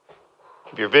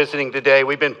If you're visiting today,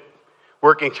 we've been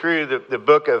working through the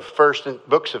books of First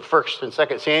and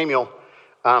Second Samuel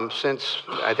since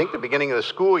I think the beginning of the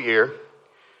school year,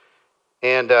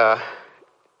 and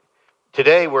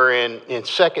today we're in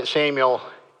 2 Samuel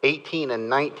 18 and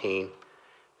 19, I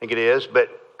think it is. But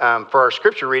for our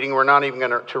scripture reading, we're not even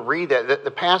going to read that.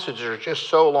 The passages are just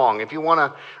so long. If you want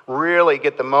to really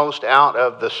get the most out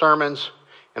of the sermons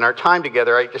and our time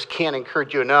together, I just can't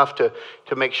encourage you enough to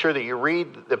make sure that you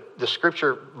read the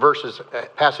scripture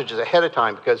passages ahead of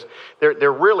time, because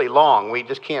they're really long. We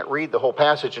just can't read the whole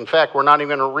passage. In fact, we're not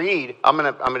even going to read.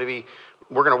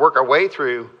 We're going to work our way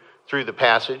through the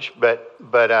passage, but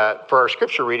for our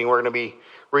scripture reading, we're going to be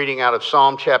reading out of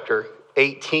Psalm chapter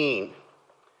 18,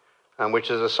 which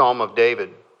is a psalm of David.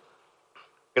 I'm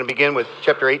going to begin with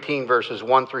chapter 18, verses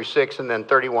 1 through 6, and then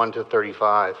 31 to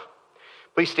 35.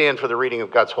 Please stand for the reading of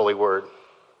God's holy word.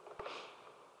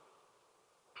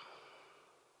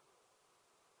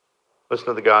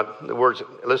 Listen to the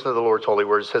Lord's holy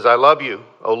words. It says, "I love you,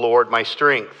 O Lord, my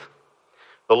strength.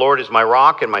 The Lord is my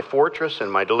rock and my fortress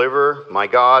and my deliverer, my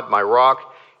God, my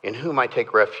rock, in whom I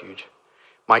take refuge,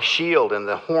 my shield and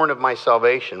the horn of my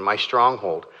salvation, my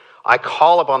stronghold. I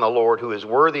call upon the Lord, who is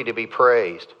worthy to be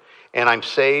praised, and I'm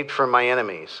saved from my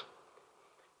enemies.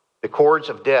 The cords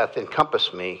of death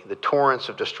encompass me. The torrents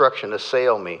of destruction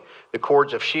assail me. The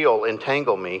cords of Sheol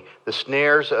entangle me. The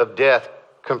snares of death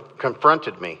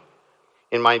confronted me.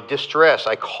 In my distress,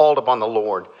 I called upon the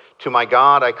Lord. To my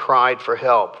God, I cried for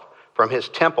help. From his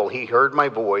temple, he heard my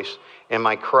voice, and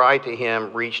my cry to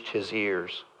him reached his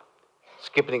ears."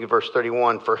 Skipping to verse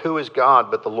 31, "For who is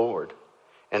God but the Lord?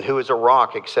 And who is a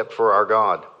rock except for our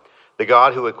God? The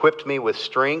God who equipped me with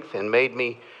strength and made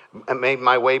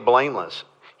my way blameless.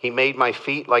 He made my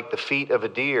feet like the feet of a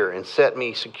deer and set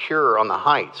me secure on the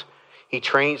heights. He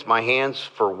trains my hands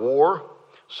for war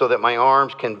so that my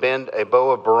arms can bend a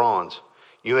bow of bronze.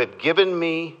 You have given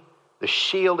me the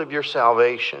shield of your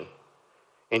salvation,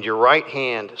 and your right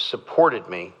hand supported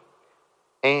me,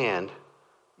 and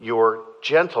your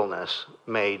gentleness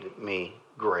made me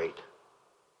great."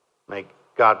 May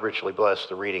God richly bless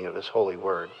the reading of his holy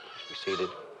word. Please be seated.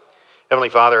 Heavenly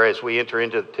Father, as we enter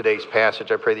into today's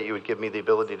passage, I pray that you would give me the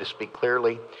ability to speak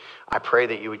clearly. I pray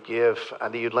that you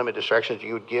would limit distractions.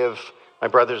 You would give my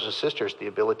brothers and sisters the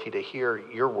ability to hear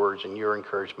your words and your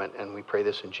encouragement. And we pray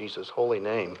this in Jesus' holy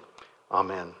name.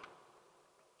 Amen.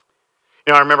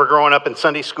 I remember growing up in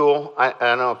Sunday school. I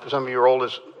don't know if some of you are old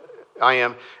as I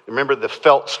am. Remember the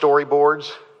felt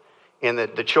storyboards and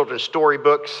the children's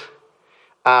storybooks?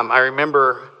 I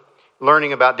remember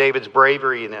learning about David's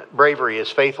bravery,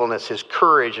 his faithfulness, his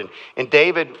courage. And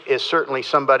David is certainly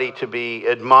somebody to be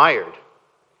admired.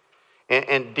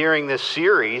 And during this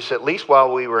series, at least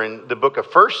while we were in the book of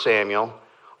 1 Samuel,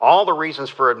 all the reasons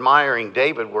for admiring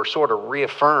David were sort of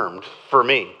reaffirmed for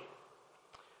me.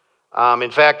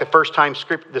 In fact, the first time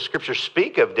the scriptures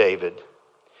speak of David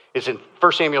is in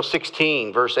 1 Samuel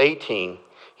 16, verse 18.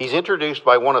 He's introduced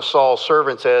by one of Saul's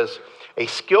servants as a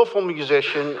skillful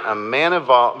musician, a man of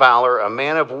valor, a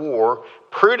man of war,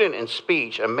 prudent in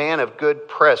speech, a man of good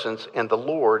presence, and the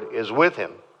Lord is with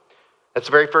him. That's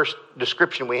the very first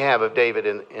description we have of David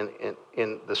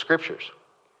in the scriptures.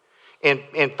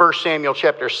 In 1 Samuel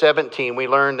chapter 17, we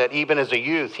learn that even as a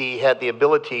youth, he had the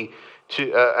ability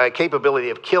a capability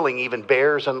of killing even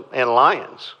bears and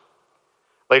lions.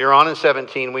 Later on in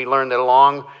 17, we learn that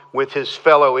along with his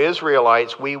fellow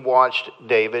Israelites, we watched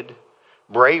David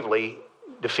bravely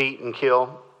defeat and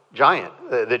kill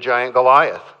the giant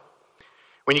Goliath.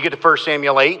 When you get to 1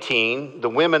 Samuel 18,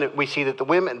 we see that the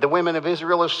women of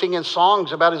Israel are singing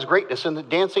songs about his greatness and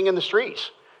dancing in the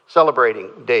streets,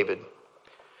 celebrating David.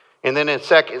 And then in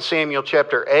 2 Samuel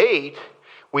chapter 8,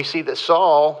 we see that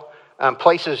Saul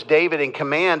places David in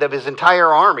command of his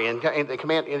entire army, in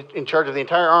charge of the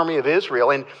entire army of Israel.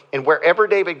 And wherever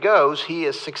David goes, he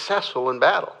is successful in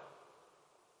battle.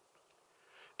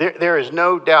 There is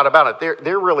no doubt about it.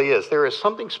 There really is. There is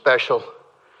something special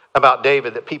about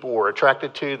David that people were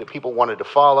attracted to, that people wanted to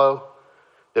follow,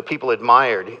 that people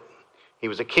admired. He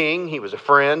was a king, he was a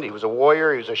friend, he was a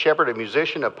warrior, he was a shepherd, a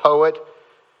musician, a poet,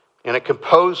 and a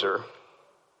composer.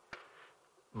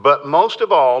 But most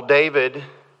of all, David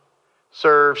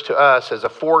serves to us as a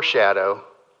foreshadow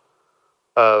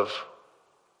of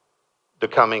the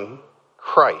coming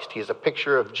Christ. He is a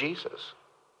picture of Jesus.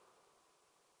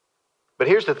 But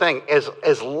here's the thing,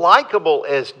 as likable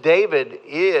as David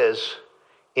is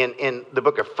in the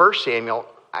book of 1 Samuel,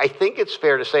 I think it's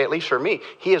fair to say, at least for me,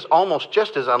 he is almost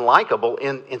just as unlikable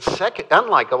in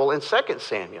 2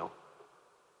 Samuel.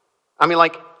 I mean,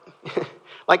 like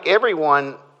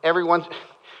everyone,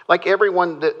 like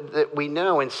everyone that we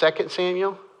know in 2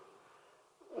 Samuel,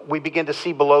 we begin to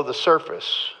see below the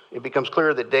surface. It becomes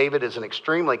clear that David is an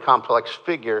extremely complex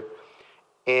figure,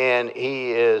 and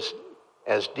he is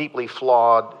as deeply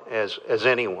flawed as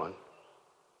anyone.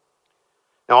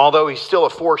 Now, although he's still a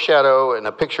foreshadow and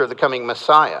a picture of the coming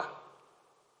Messiah,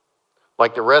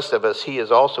 like the rest of us, he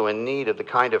is also in need of the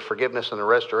kind of forgiveness and the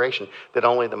restoration that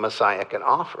only the Messiah can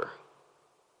offer.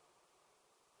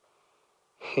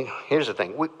 Here's the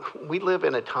thing. We live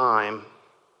in a time,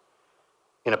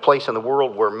 in a place in the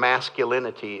world where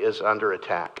masculinity is under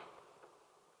attack.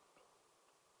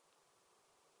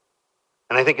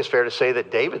 And I think it's fair to say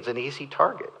that David's an easy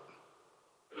target.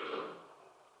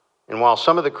 And while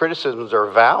some of the criticisms are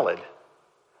valid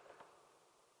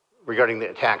regarding the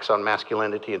attacks on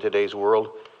masculinity in today's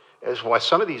world, is why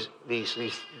some of these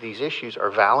issues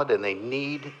are valid and they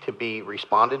need to be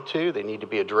responded to, they need to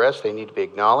be addressed, they need to be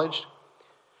acknowledged.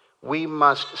 We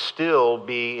must still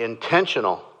be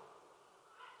intentional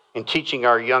in teaching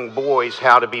our young boys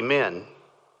how to be men.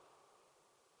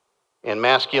 And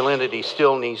masculinity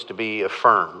still needs to be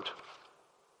affirmed.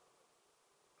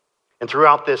 And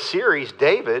throughout this series,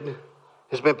 David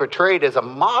has been portrayed as a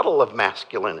model of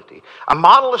masculinity, a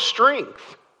model of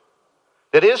strength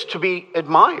that is to be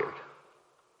admired.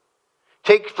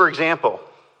 Take, for example,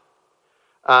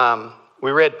 we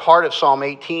read part of Psalm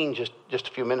 18 just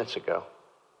a few minutes ago.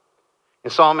 In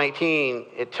Psalm 18,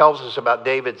 it tells us about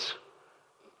David's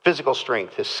physical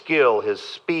strength, his skill, his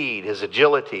speed, his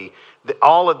agility,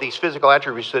 all of these physical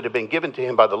attributes that have been given to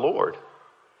him by the Lord.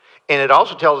 And it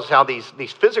also tells us how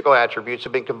these physical attributes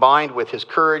have been combined with his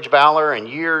courage, valor, and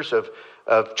years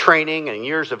of training and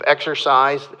years of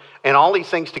exercise. And all these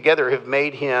things together have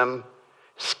made him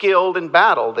skilled in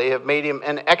battle. They have made him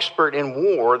an expert in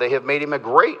war. They have made him a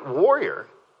great warrior.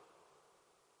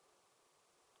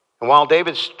 And while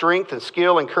David's strength and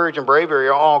skill and courage and bravery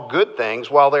are all good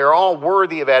things, while they are all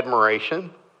worthy of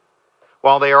admiration,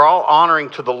 while they are all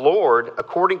honoring to the Lord,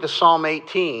 according to Psalm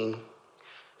 18,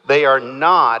 they are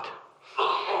not,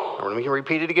 let me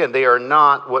repeat it again, they are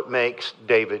not what makes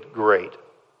David great.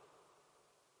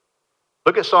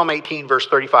 Look at Psalm 18, verse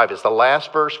 35. It's the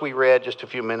last verse we read just a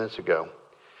few minutes ago.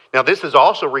 Now, this is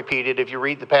also repeated, if you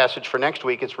read the passage for next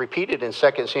week, it's repeated in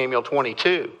 2 Samuel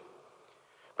 22.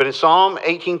 But in Psalm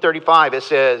 18:35, it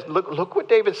says, look what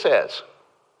David says.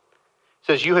 It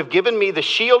says, "You have given me the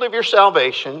shield of your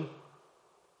salvation,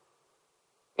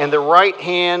 and your right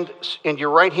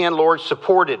hand, Lord,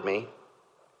 supported me."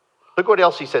 Look what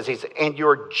else he says. He says, "And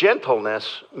your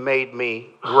gentleness made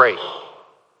me great."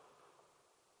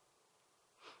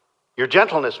 Your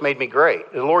gentleness made me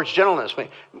great. The Lord's gentleness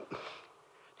made.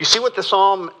 You see what the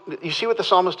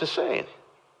psalmist is saying?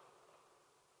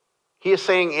 He is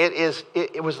saying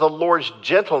it was the Lord's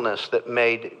gentleness that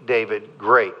made David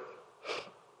great.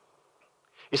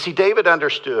 You see, David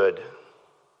understood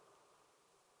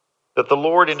that the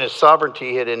Lord in his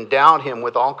sovereignty had endowed him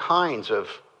with all kinds of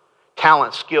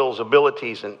talents, skills,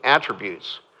 abilities, and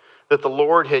attributes, that the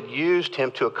Lord had used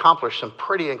him to accomplish some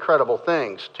pretty incredible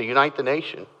things to unite the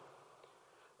nation.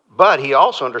 But he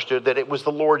also understood that it was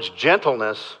the Lord's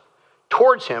gentleness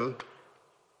towards him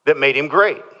that made him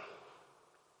great.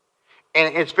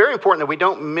 And it's very important that we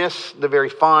don't miss the very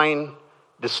fine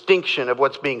distinction of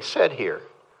what's being said here.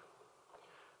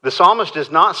 The psalmist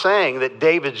is not saying that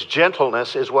David's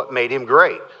gentleness is what made him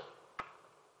great,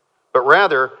 but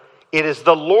rather it is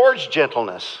the Lord's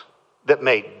gentleness that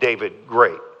made David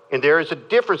great. And there is a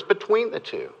difference between the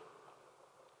two.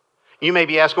 You may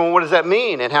be asking, well, what does that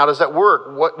mean? And how does that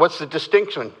work? What's the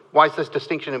distinction? Why is this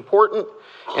distinction important?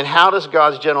 And how does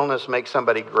God's gentleness make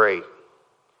somebody great?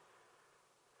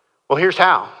 Well, here's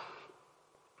how.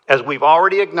 As we've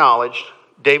already acknowledged,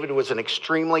 David was an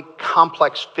extremely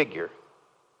complex figure.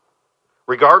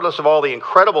 Regardless of all the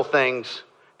incredible things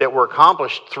that were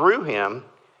accomplished through him,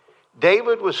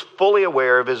 David was fully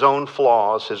aware of his own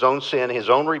flaws, his own sin, his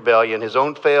own rebellion, his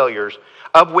own failures,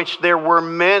 of which there were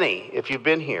many, if you've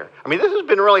been here. I mean, this has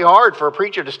been really hard for a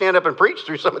preacher to stand up and preach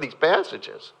through some of these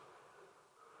passages.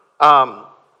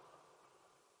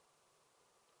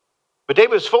 But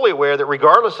David was fully aware that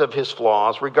regardless of his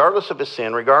flaws, regardless of his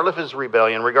sin, regardless of his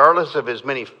rebellion, regardless of his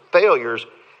many failures,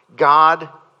 God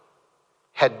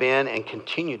had been and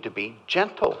continued to be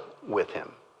gentle with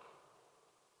him.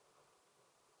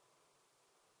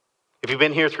 If you've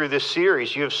been here through this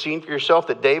series, you have seen for yourself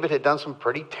that David had done some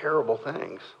pretty terrible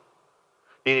things.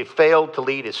 He had failed to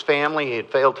lead his family. He had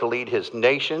failed to lead his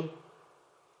nation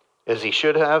as he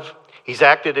should have. He's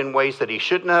acted in ways that he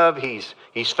shouldn't have.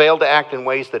 He's failed to act in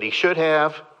ways that he should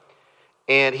have.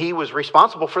 And he was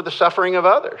responsible for the suffering of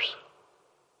others.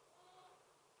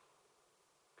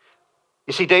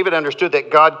 You see, David understood that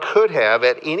God could have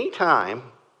at any time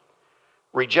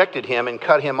rejected him and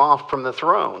cut him off from the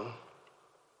throne,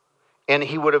 and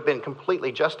he would have been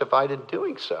completely justified in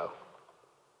doing so.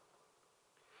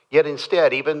 Yet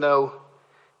instead, even though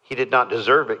he did not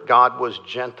deserve it, God was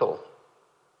gentle.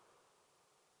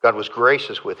 God was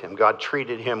gracious with him. God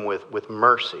treated him with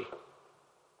mercy.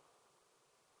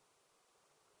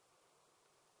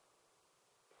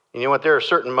 And you know what? There are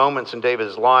certain moments in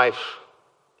David's life,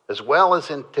 as well as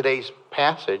in today's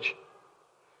passage,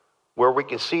 where we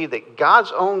can see that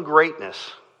God's own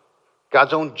greatness,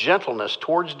 God's own gentleness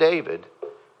towards David,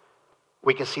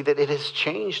 we can see that it has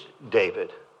changed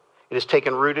David. It has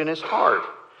taken root in his heart.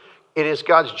 It is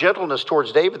God's gentleness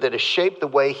towards David that has shaped the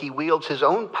way he wields his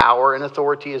own power and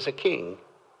authority as a king.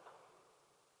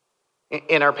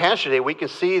 In our passage today, we can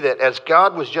see that as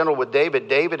God was gentle with David,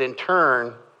 David in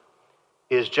turn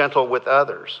is gentle with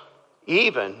others,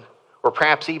 even, or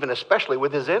perhaps even especially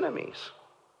with his enemies.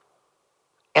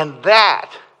 And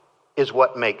that is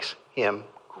what makes him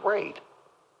great.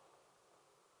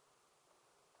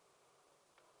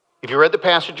 If you read the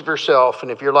passage yourself,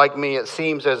 and if you're like me, it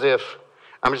seems as if,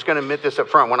 I'm just going to admit this up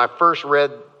front, when I first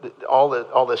read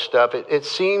all this stuff, it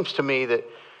seems to me that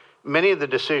many of the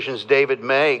decisions David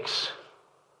makes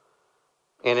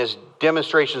and his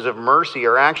demonstrations of mercy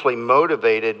are actually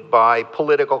motivated by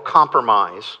political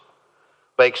compromise,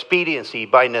 by expediency,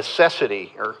 by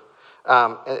necessity, or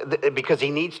because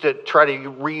he needs to try to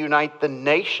reunite the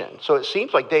nation. So it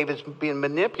seems like David's being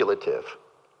manipulative.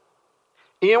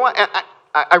 You know what?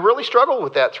 I really struggled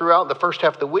with that throughout the first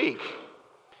half of the week.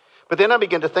 But then I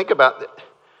began to think about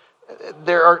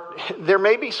there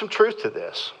may be some truth to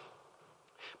this.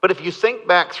 But if you think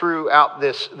back throughout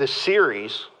this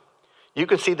series, you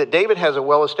can see that David has a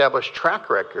well-established track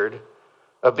record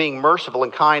of being merciful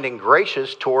and kind and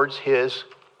gracious towards his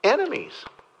enemies.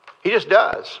 He just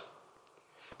does.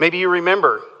 Maybe you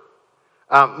remember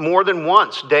more than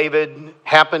once David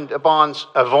happened upon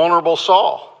a vulnerable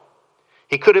Saul.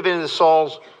 He could have ended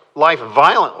Saul's life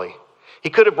violently. He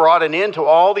could have brought an end to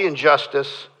all the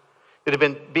injustice that had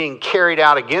been being carried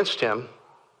out against him.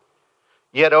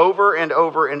 Yet over and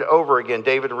over and over again,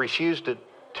 David refused to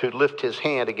lift his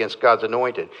hand against God's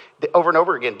anointed. Over and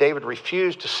over again, David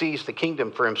refused to seize the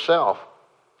kingdom for himself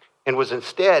and was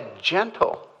instead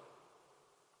gentle.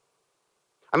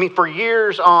 I mean, for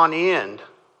years on end,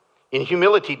 in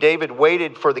humility, David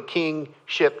waited for the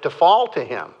kingship to fall to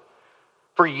him.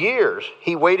 For years,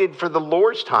 he waited for the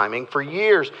Lord's timing. For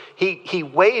years, he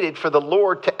waited for the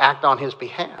Lord to act on his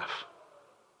behalf.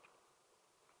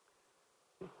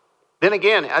 Then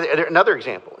again, another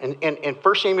example. In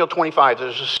 1 Samuel 25,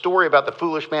 there's a story about the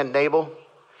foolish man Nabal.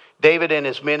 David and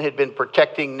his men had been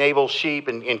protecting Nabal's sheep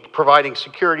and providing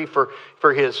security for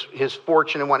his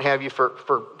fortune and what have you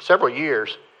for several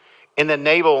years. And then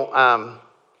Nabal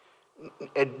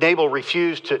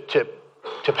refused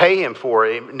to pay him for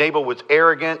it. Nabal was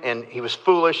arrogant and he was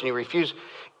foolish and he refused.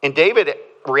 And David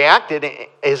reacted,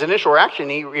 his initial reaction,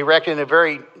 he reacted in a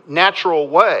very natural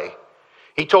way.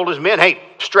 He told his men, hey,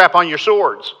 strap on your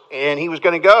swords. And he was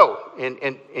going to go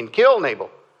and kill Nabal.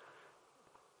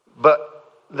 But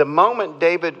the moment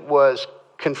David was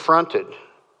confronted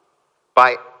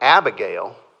by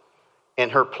Abigail and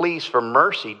her pleas for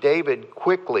mercy, David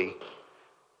quickly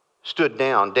stood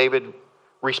down. David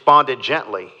responded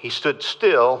gently. He stood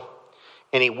still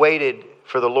and he waited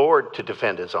for the Lord to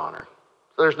defend his honor.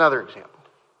 So there's another example.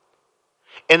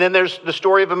 And then there's the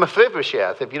story of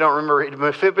Mephibosheth. If you don't remember,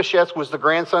 Mephibosheth was the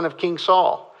grandson of King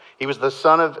Saul. He was the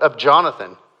son of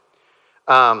Jonathan.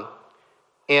 And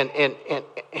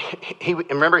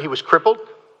remember, he was crippled.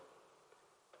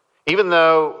 Even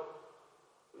though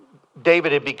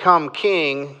David had become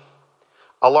king,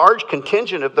 a large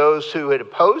contingent of those who had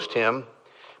opposed him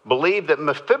believed that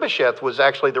Mephibosheth was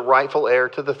actually the rightful heir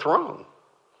to the throne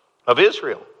of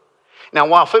Israel. Now,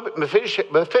 while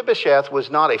Mephibosheth was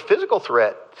not a physical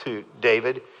threat to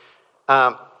David,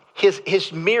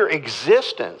 his mere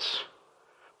existence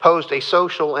posed a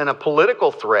social and a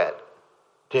political threat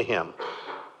to him.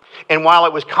 And while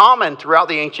it was common throughout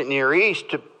the ancient Near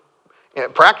East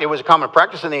it was a common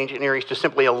practice in the ancient Near East to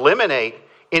simply eliminate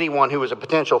anyone who was a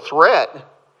potential threat,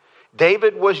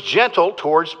 David was gentle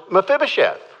towards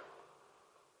Mephibosheth.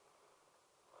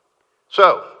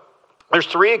 So, there's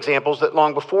three examples that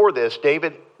long before this,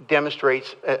 David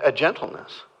demonstrates a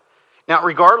gentleness. Now,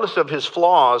 regardless of his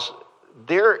flaws,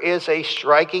 there is a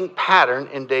striking pattern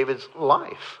in David's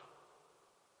life.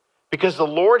 Because the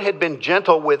Lord had been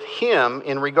gentle with him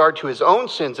in regard to his own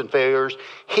sins and failures,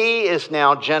 he is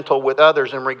now gentle with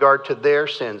others in regard to their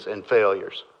sins and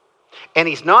failures. And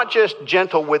he's not just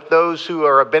gentle with those who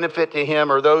are a benefit to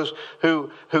him or those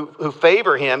who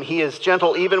favor him. He is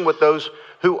gentle even with those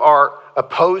who are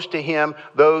opposed to him,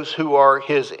 those who are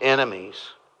his enemies.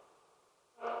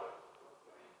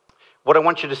 What I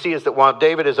want you to see is that while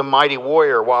David is a mighty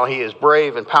warrior, while he is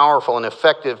brave and powerful and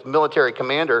effective military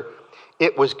commander,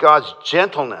 it was God's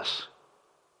gentleness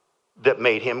that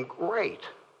made him great.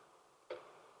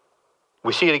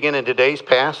 We see it again in today's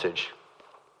passage.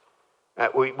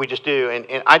 We just do,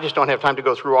 and I just don't have time to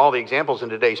go through all the examples in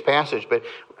today's passage,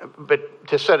 but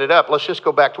to set it up, let's just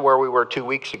go back to where we were 2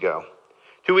 weeks ago.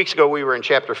 2 weeks ago, we were in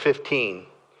chapter 15,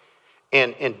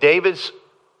 and David's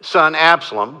son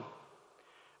Absalom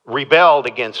rebelled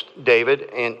against David,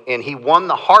 and he won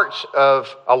the hearts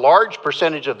of a large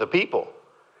percentage of the people.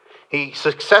 He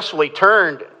successfully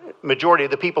turned majority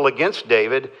of the people against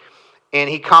David, and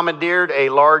he commandeered a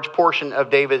large portion of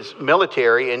David's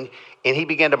military, and he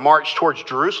began to march towards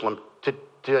Jerusalem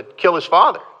to kill his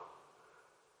father.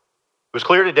 It was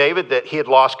clear to David that he had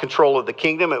lost control of the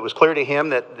kingdom. It was clear to him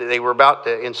that they were about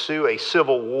to ensue a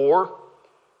civil war.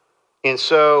 And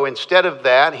so instead of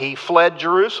that, he fled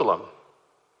Jerusalem.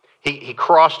 He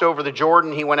crossed over the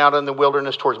Jordan. He went out in the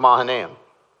wilderness towards Mahanaim.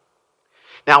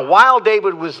 Now, while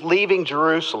David was leaving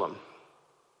Jerusalem,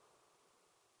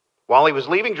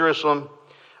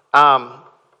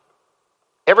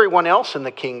 everyone else in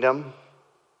the kingdom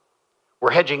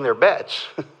were hedging their bets.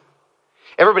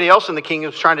 Everybody else in the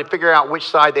kingdom is trying to figure out which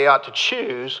side they ought to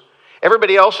choose.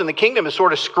 Everybody else in the kingdom is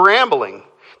sort of scrambling.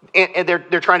 And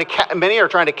many are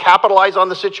trying to capitalize on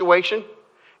the situation,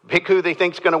 pick who they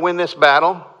think is going to win this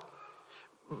battle.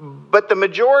 But the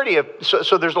majority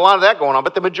so there's a lot of that going on,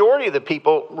 but the majority of the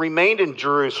people remained in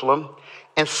Jerusalem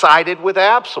and sided with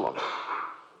Absalom.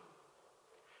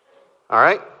 All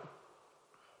right?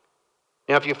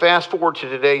 Now, if you fast forward to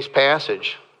today's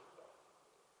passage,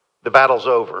 the battle's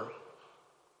over.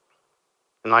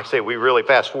 And like I say, we really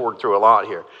fast forward through a lot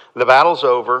here. The battle's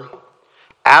over.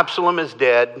 Absalom is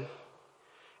dead.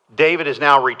 David is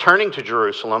now returning to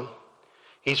Jerusalem.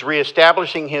 He's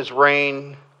reestablishing his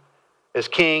reign as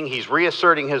king. He's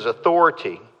reasserting his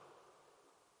authority.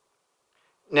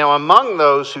 Now, among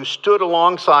those who stood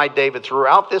alongside David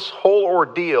throughout this whole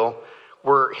ordeal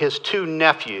were his two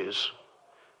nephews.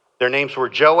 Their names were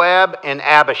Joab and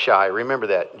Abishai. Remember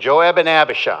that. Joab and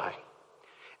Abishai.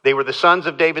 They were the sons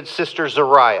of David's sister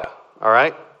Zeruiah. All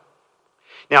right?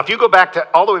 Now, if you go back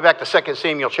all the way back to 2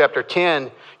 Samuel chapter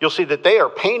 10, you'll see that they are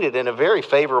painted in a very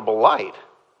favorable light.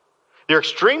 They're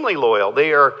extremely loyal.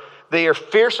 They are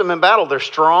fearsome in battle. They're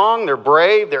strong. They're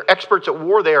brave. They're experts at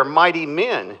war. They are mighty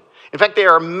men. In fact, they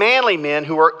are manly men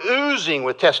who are oozing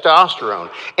with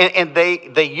testosterone. And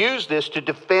they use this to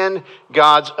defend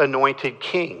God's anointed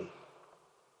king.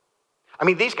 I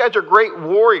mean, these guys are great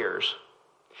warriors.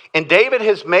 And David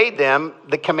has made them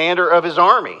the commander of his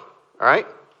army. All right?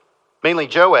 Mainly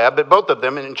Joab, but both of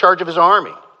them in charge of his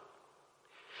army.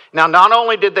 Now, not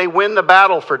only did they win the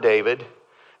battle for David,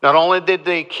 not only did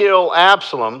they kill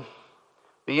Absalom,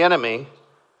 the enemy,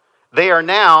 they are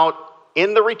now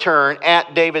in the return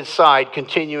at David's side,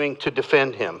 continuing to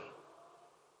defend him.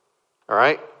 All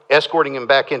right? Escorting him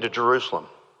back into Jerusalem.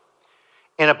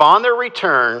 And upon their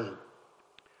return,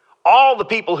 all the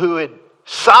people who had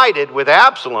sided with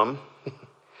Absalom,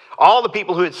 all the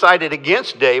people who had sided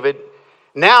against David,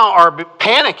 now are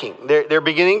panicking. They're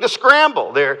beginning to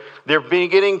scramble. They're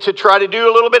beginning to try to do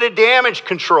a little bit of damage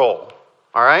control.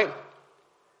 All right?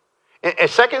 In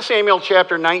 2 Samuel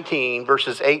chapter 19,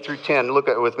 verses 8 through 10, look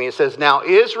at it with me. It says, "Now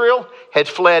Israel had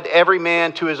fled every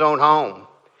man to his own home,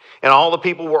 and all the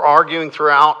people were arguing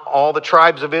throughout all the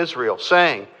tribes of Israel,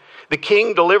 saying, 'The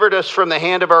king delivered us from the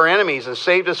hand of our enemies and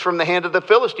saved us from the hand of the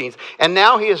Philistines. And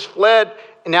now he has fled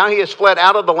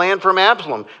out of the land from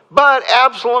Absalom. But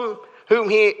Absalom, whom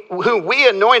we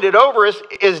anointed over us,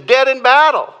 is dead in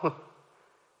battle.'"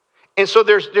 And so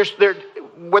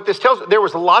what this tells us, there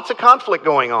was lots of conflict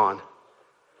going on.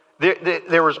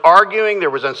 There was arguing,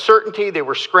 there was uncertainty, they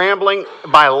were scrambling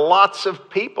by lots of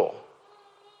people.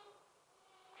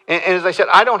 And as I said,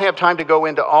 I don't have time to go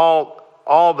into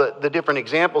all the different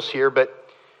examples here, but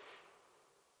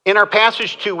in our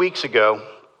passage 2 weeks ago,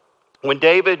 when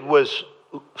David was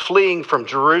fleeing from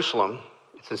Jerusalem,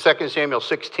 it's in 2 Samuel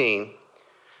 16,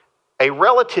 a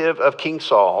relative of King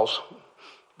Saul's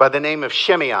by the name of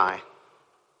Shimei,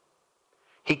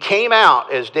 he came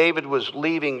out as David was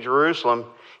leaving Jerusalem.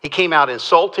 He came out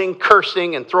insulting,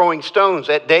 cursing, and throwing stones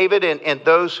at David and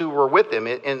those who were with him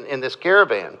in this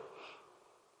caravan.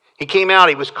 He came out,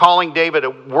 he was calling David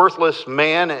a worthless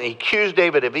man, and he accused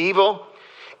David of evil,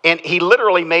 and he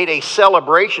literally made a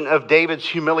celebration of David's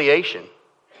humiliation.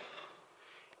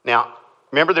 Now,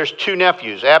 remember there's two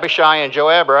nephews, Abishai and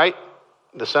Joab, right?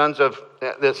 The sons of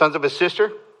his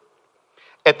sister.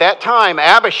 At that time,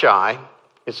 Abishai,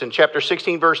 it's in chapter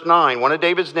 16, verse 9, one of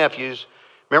David's nephews,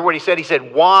 remember what he said? He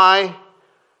said, "Why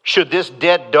should this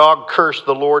dead dog curse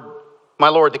the Lord, my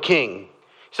lord the king?"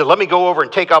 He said, "Let me go over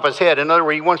and take off his head." In other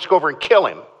words, he wants to go over and kill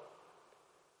him.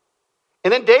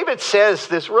 And then David says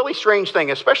this really strange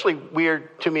thing, especially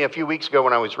weird to me a few weeks ago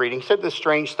when I was reading. He said this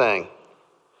strange thing.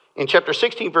 In chapter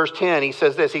 16, verse 10, he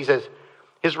says this. He says,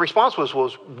 his response was,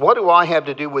 "What do I have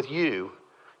to do with you,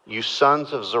 you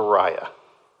sons of Zeruiah?"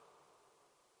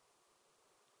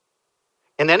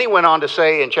 And then he went on to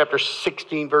say in chapter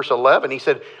 16, verse 11, he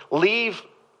said, "Leave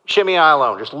Shimei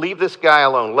alone. Just leave this guy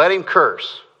alone. Let him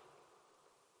curse."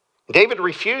 David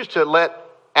refused to let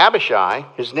Abishai,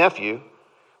 his nephew,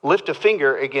 lift a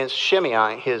finger against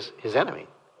Shimei, his enemy.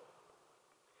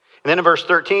 And then in verse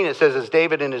 13, it says, as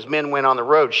David and his men went on the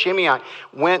road, Shimei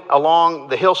went along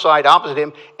the hillside opposite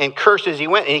him and cursed as he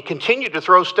went. And he continued to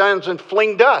throw stones and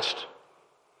fling dust.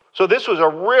 So this was a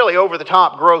really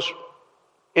over-the-top, gross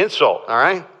insult, all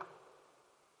right?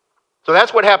 So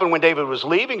that's what happened when David was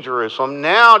leaving Jerusalem.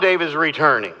 Now David's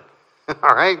returning,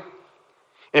 all right?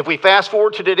 And if we fast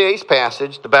forward to today's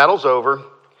passage, the battle's over.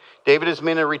 David and his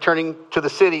men are returning to the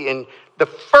city, and the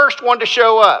first one to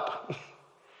show up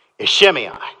is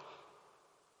Shimei.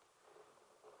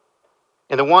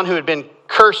 And the one who had been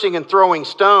cursing and throwing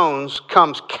stones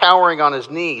comes cowering on his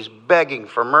knees, begging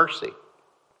for mercy.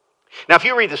 Now, if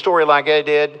you read the story like I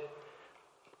did,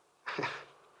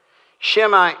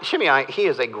 Shimei, he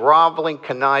is a groveling,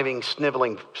 conniving,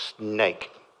 sniveling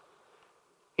snake.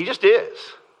 He just is.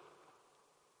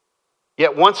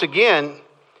 Yet once again,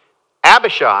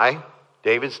 Abishai,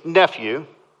 David's nephew,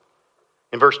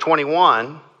 in verse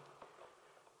 21,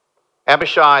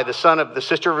 Abishai, the son of the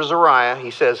sister of Zeruiah,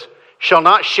 he says, "Shall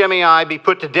not Shimei be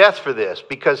put to death for this,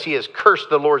 because he has cursed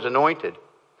the Lord's anointed?"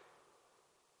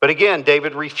 But again,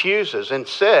 David refuses and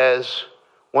says,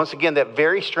 once again, that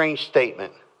very strange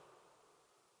statement.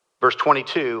 Verse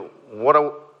 22, what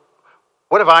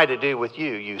have I to do with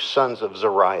you, you sons of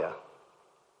Zeruiah?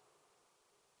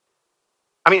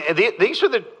 I mean, these are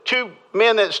the two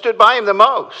men that stood by him the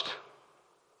most.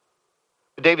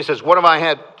 David says, what have I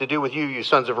had to do with you, you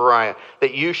sons of Zeruiah,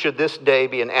 that you should this day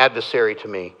be an adversary to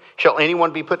me? Shall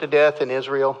anyone be put to death in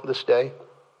Israel this day?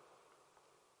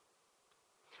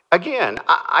 Again,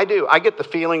 I get the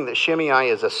feeling that Shimei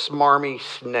is a smarmy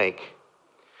snake.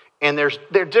 And there's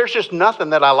just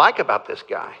nothing that I like about this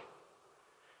guy.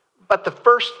 But the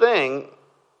first thing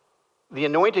the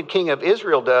anointed king of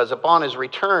Israel does upon his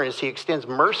return is he extends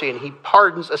mercy and he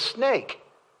pardons a snake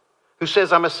who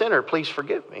says, "I'm a sinner, please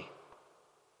forgive me."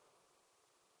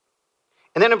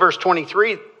 And then in verse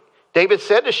 23, David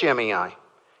said to Shimei,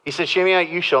 he said, "Shimei,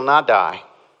 you shall not die."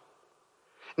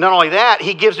 Not only that,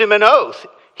 he gives him an oath.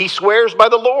 He swears by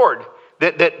the Lord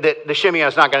that the Shimei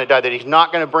is not going to die, that he's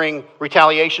not going to bring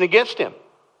retaliation against him.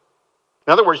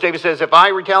 In other words, David says, if I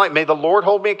retaliate, may the Lord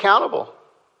hold me accountable.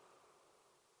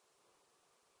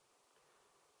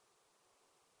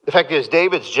 The fact is,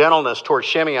 David's gentleness towards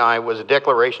Shimei was a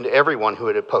declaration to everyone who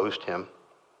had opposed him.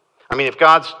 I mean, if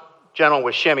God's gentle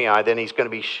with Shimei, then he's going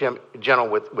to be gentle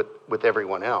with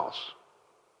everyone else.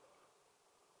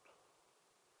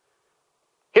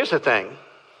 Here's the thing.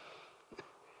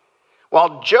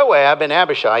 While Joab and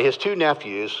Abishai, his two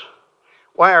nephews,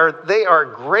 while they are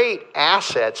great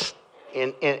assets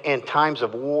in times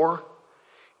of war,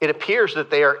 it appears that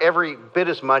they are every bit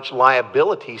as much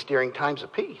liabilities during times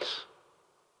of peace.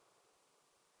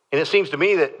 And it seems to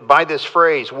me that by this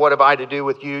phrase, what have I to do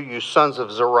with you, you sons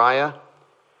of Zeruiah?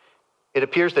 It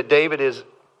appears that David is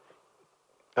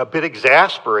a bit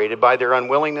exasperated by their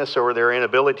unwillingness or their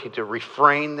inability to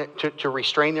restrain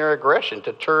their aggression,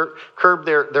 to curb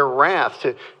their wrath,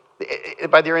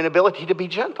 by their inability to be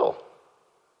gentle.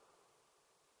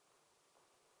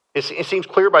 It seems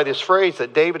clear by this phrase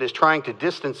that David is trying to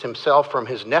distance himself from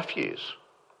his nephews.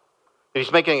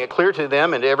 He's making it clear to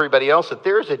them and to everybody else that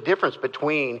there is a difference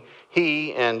between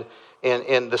he and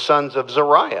the sons of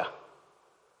Zeruiah.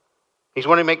 He's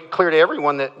wanting to make it clear to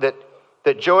everyone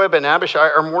that Joab and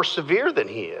Abishai are more severe than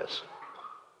he is.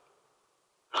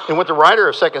 And what the writer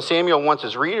of 2 Samuel wants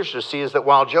his readers to see is that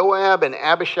while Joab and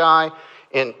Abishai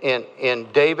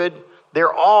and David,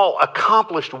 they're all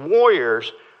accomplished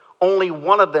warriors, only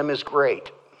one of them is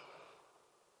great.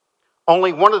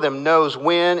 Only one of them knows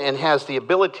when and has the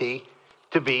ability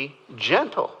to be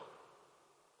gentle.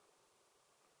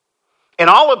 And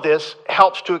all of this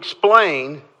helps to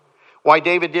explain why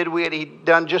David did what he'd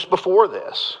done just before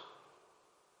this.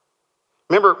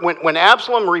 Remember, when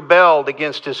Absalom rebelled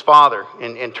against his father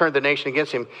and turned the nation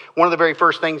against him, one of the very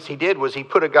first things he did was he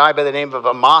put a guy by the name of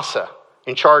Amasa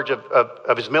in charge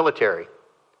of his military,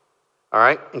 all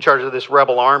right, in charge of this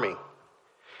rebel army.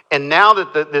 And now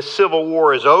that this civil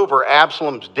war is over,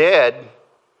 Absalom's dead,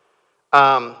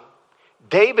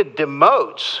 David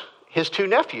demotes his two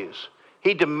nephews.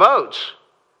 He demotes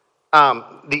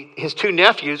his two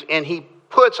nephews, and he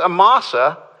puts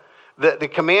Amasa, the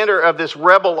commander of this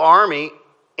rebel army,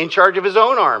 in charge of his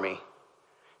own army.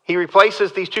 He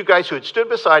replaces these two guys who had stood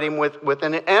beside him with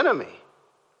an enemy.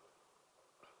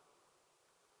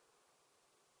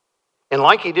 And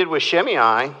like he did with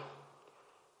Shimei,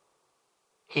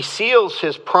 he seals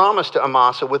his promise to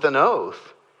Amasa with an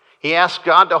oath. He asks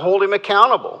God to hold him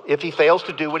accountable if he fails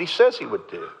to do what he says he would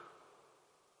do.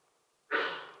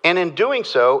 And in doing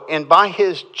so, and by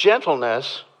his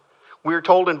gentleness, we're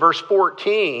told in verse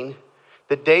 14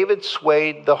 that David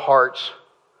swayed the hearts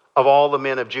of all the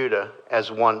men of Judah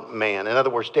as one man. In other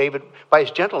words, by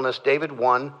his gentleness, David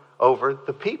won over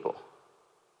the people.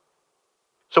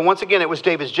 So once again, it was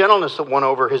David's gentleness that won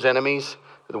over his enemies,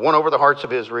 that won over the hearts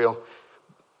of Israel.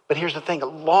 But here's the thing,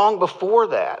 long before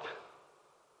that,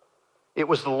 it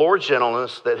was the Lord's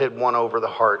gentleness that had won over the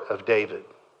heart of David.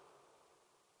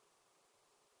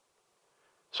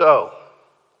 So,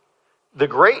 the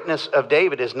greatness of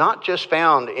David is not just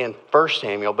found in 1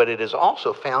 Samuel, but it is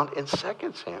also found in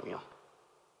 2 Samuel.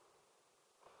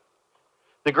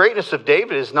 The greatness of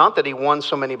David is not that he won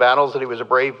so many battles, that he was a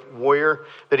brave warrior,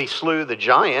 that he slew the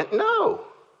giant. No.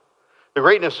 The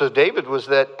greatness of David was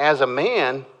that as a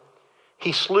man,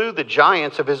 he slew the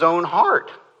giants of his own heart.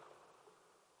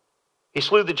 He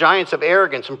slew the giants of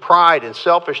arrogance and pride and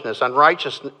selfishness,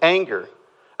 unrighteous anger,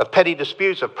 of petty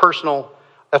disputes, of personal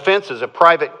offenses, of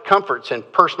private comforts and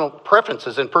personal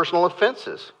preferences and personal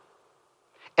offenses.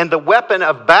 And the weapon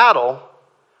of battle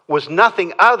was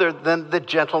nothing other than the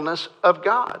gentleness of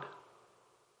God.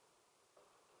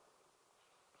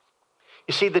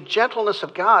 You see, the gentleness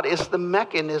of God is the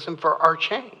mechanism for our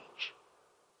change.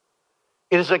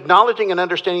 It is acknowledging and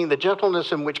understanding the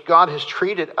gentleness in which God has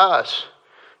treated us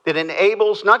that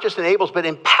enables, not just enables, but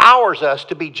empowers us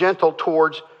to be gentle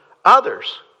towards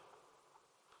others.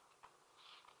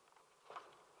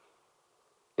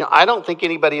 You know, I don't think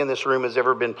anybody in this room has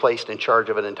ever been placed in charge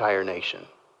of an entire nation.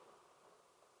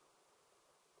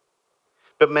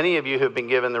 But many of you have been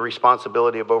given the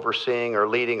responsibility of overseeing or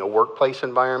leading a workplace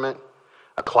environment,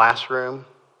 a classroom,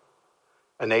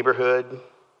 a neighborhood,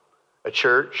 a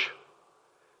church,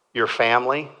 your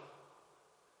family,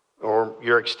 or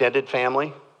your extended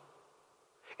family.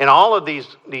 And all of these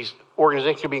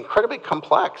organizations can be incredibly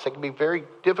complex. They can be very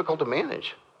difficult to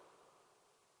manage.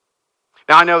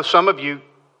 Now, I know some of you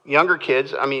younger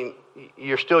kids, I mean,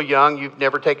 you're still young. You've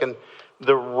never taken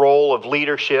the role of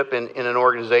leadership in an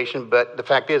organization. But the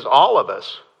fact is, all of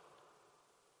us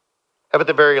have at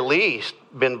the very least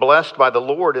been blessed by the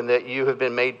Lord in that you have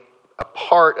been made a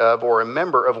part of or a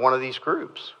member of one of these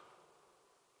groups.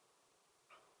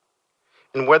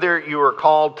 And whether you are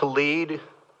called to lead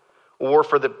or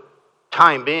for the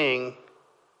time being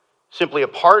simply a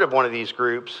part of one of these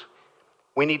groups,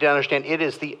 we need to understand it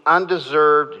is the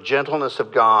undeserved gentleness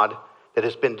of God that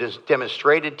has been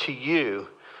demonstrated to you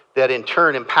that in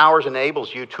turn empowers and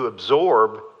enables you to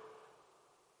absorb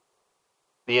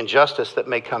the injustice that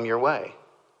may come your way.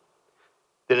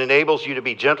 That enables you to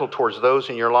be gentle towards those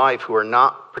in your life who are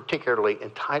not particularly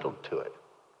entitled to it.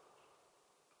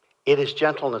 It is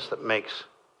gentleness that makes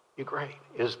you great.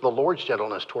 It is the Lord's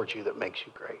gentleness towards you that makes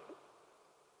you great.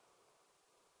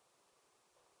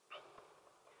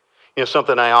 You know,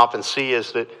 something I often see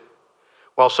is that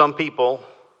while some people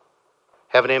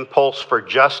have an impulse for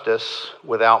justice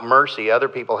without mercy, other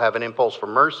people have an impulse for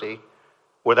mercy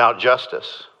without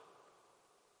justice.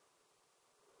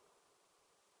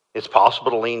 It's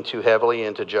possible to lean too heavily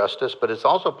into justice, but it's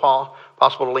also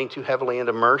possible to lean too heavily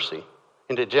into mercy,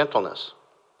 into gentleness.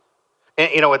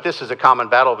 And you know what? This is a common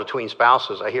battle between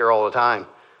spouses. I hear all the time.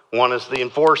 One is the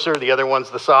enforcer, the other one's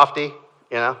the softy,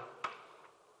 you know.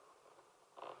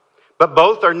 But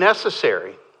both are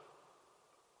necessary.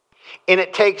 And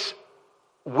it takes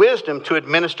wisdom to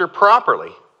administer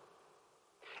properly.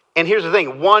 And here's the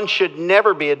thing, one should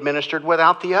never be administered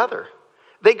without the other.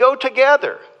 They go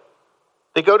together.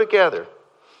 They go together.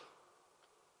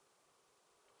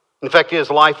 In fact,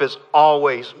 life is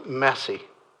always messy.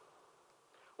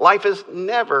 Life is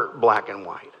never black and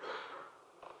white.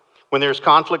 When there's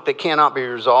conflict that cannot be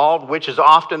resolved, which is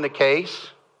often the case,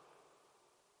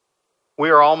 we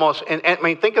are almost, and I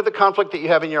mean, think of the conflict that you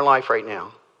have in your life right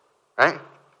now, right?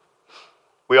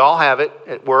 We all have it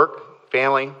at work,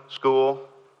 family, school,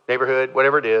 neighborhood,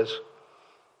 whatever it is.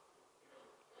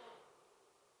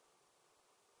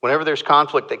 Whenever there's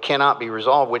conflict that cannot be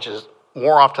resolved, which is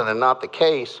more often than not the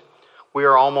case, we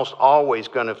are almost always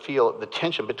going to feel the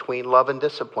tension between love and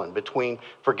discipline, between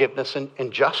forgiveness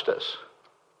and justice.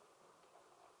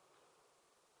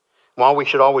 While we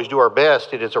should always do our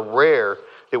best, it is rare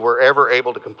that we're ever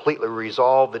able to completely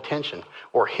resolve the tension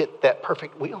or hit that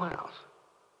perfect wheelhouse.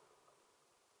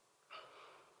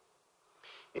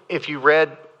 If you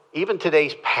read even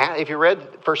today's, if you read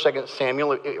 1st, 2nd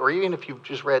Samuel, or even if you've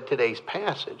just read today's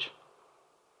passage,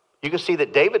 you can see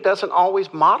that David doesn't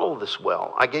always model this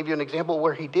well. I gave you an example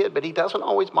where he did, but he doesn't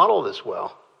always model this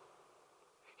well.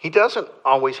 He doesn't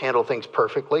always handle things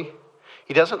perfectly.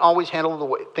 He doesn't always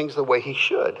handle things the way he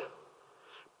should.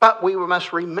 But we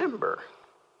must remember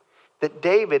that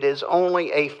David is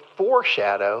only a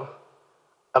foreshadow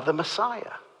of the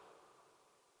Messiah.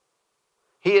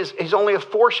 He's only a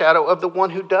foreshadow of the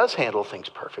one who does handle things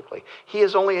perfectly. He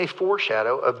is only a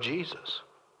foreshadow of Jesus.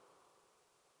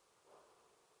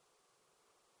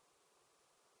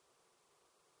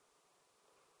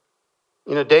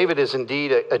 You know, David is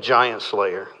indeed a giant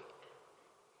slayer.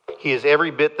 He is every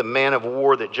bit the man of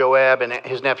war that Joab and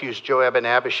his nephews Joab and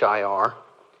Abishai are.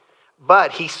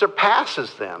 But he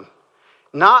surpasses them,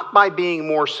 not by being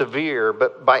more severe,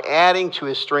 but by adding to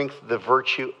his strength the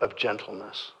virtue of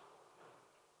gentleness.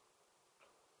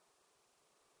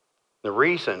 The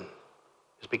reason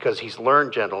is because he's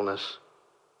learned gentleness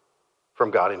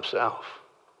from God himself.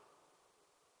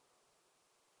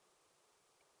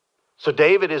 So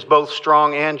David is both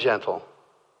strong and gentle.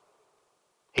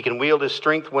 He can wield his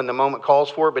strength when the moment calls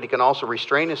for it, but he can also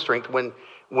restrain his strength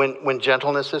when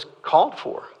gentleness is called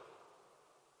for.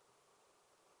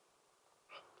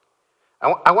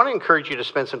 I want to encourage you to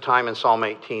spend some time in Psalm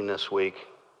 18 this week.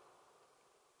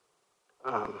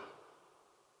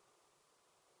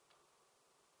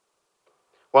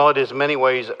 While it is in many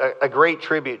ways a great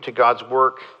tribute to God's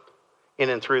work in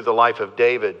and through the life of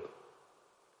David,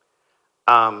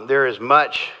 there is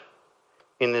much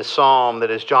in this psalm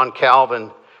that, as John Calvin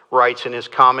writes in his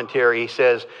commentary, he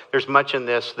says, there's much in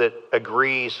this that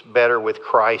agrees better with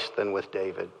Christ than with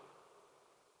David.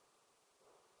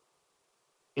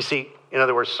 You see, in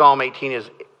other words, Psalm 18 is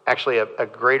actually a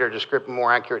greater description,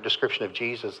 more accurate description of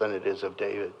Jesus than it is of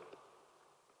David.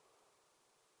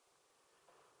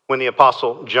 When the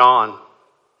Apostle John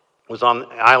was on the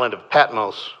island of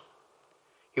Patmos,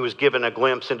 he was given a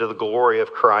glimpse into the glory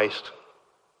of Christ.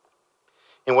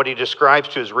 And what he describes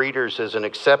to his readers is an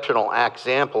exceptional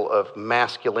example of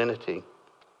masculinity.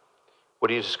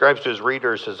 What he describes to his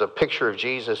readers is a picture of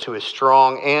Jesus who is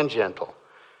strong and gentle,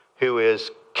 who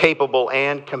is capable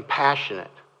and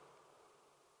compassionate.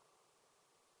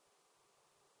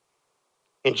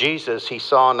 In Jesus, he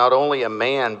saw not only a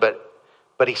man,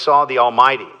 but he saw the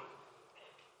Almighty.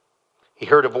 He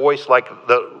heard a voice like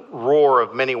the roar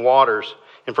of many waters,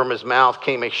 and from his mouth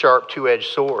came a sharp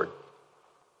two-edged sword.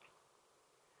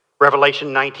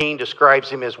 Revelation 19 describes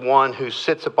him as one who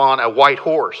sits upon a white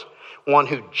horse, one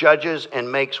who judges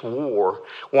and makes war,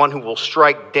 one who will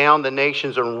strike down the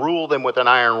nations and rule them with an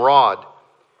iron rod,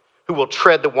 who will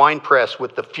tread the winepress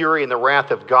with the fury and the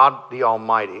wrath of God the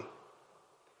Almighty.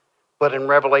 But in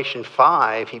Revelation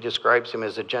 5, he describes him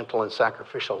as a gentle and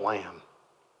sacrificial lamb.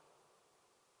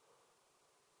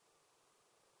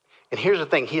 And here's the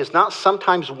thing, he is not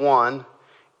sometimes one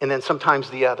and then sometimes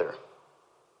the other.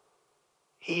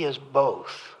 He is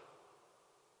both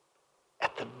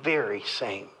at the very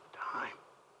same time.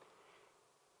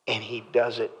 And he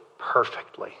does it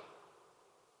perfectly.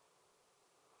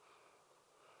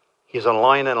 He is a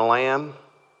lion and a lamb.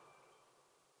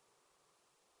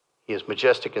 He is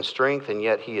majestic in strength, and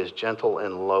yet he is gentle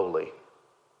and lowly.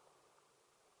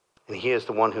 And he is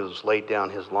the one who's laid down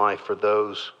his life for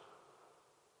those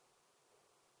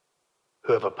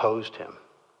who have opposed him,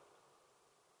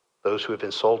 those who have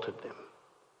insulted him,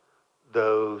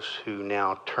 those who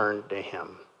now turn to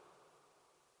him,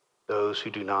 those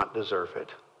who do not deserve it.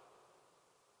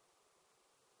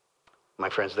 My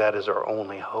friends, that is our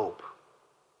only hope,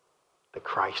 that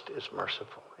Christ is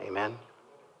merciful. Amen?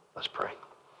 Let's pray.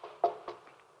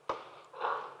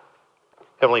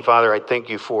 Heavenly Father, I thank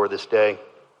you for this day.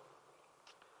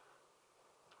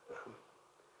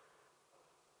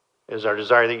 It is our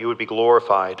desire that you would be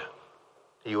glorified,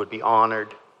 that you would be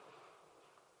honored,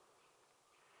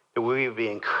 that we would be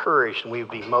encouraged and we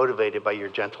would be motivated by your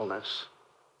gentleness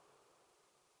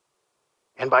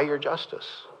and by your justice.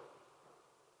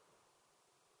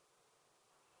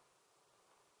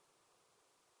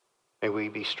 May we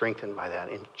be strengthened by that.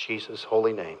 In Jesus'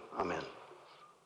 holy name, amen.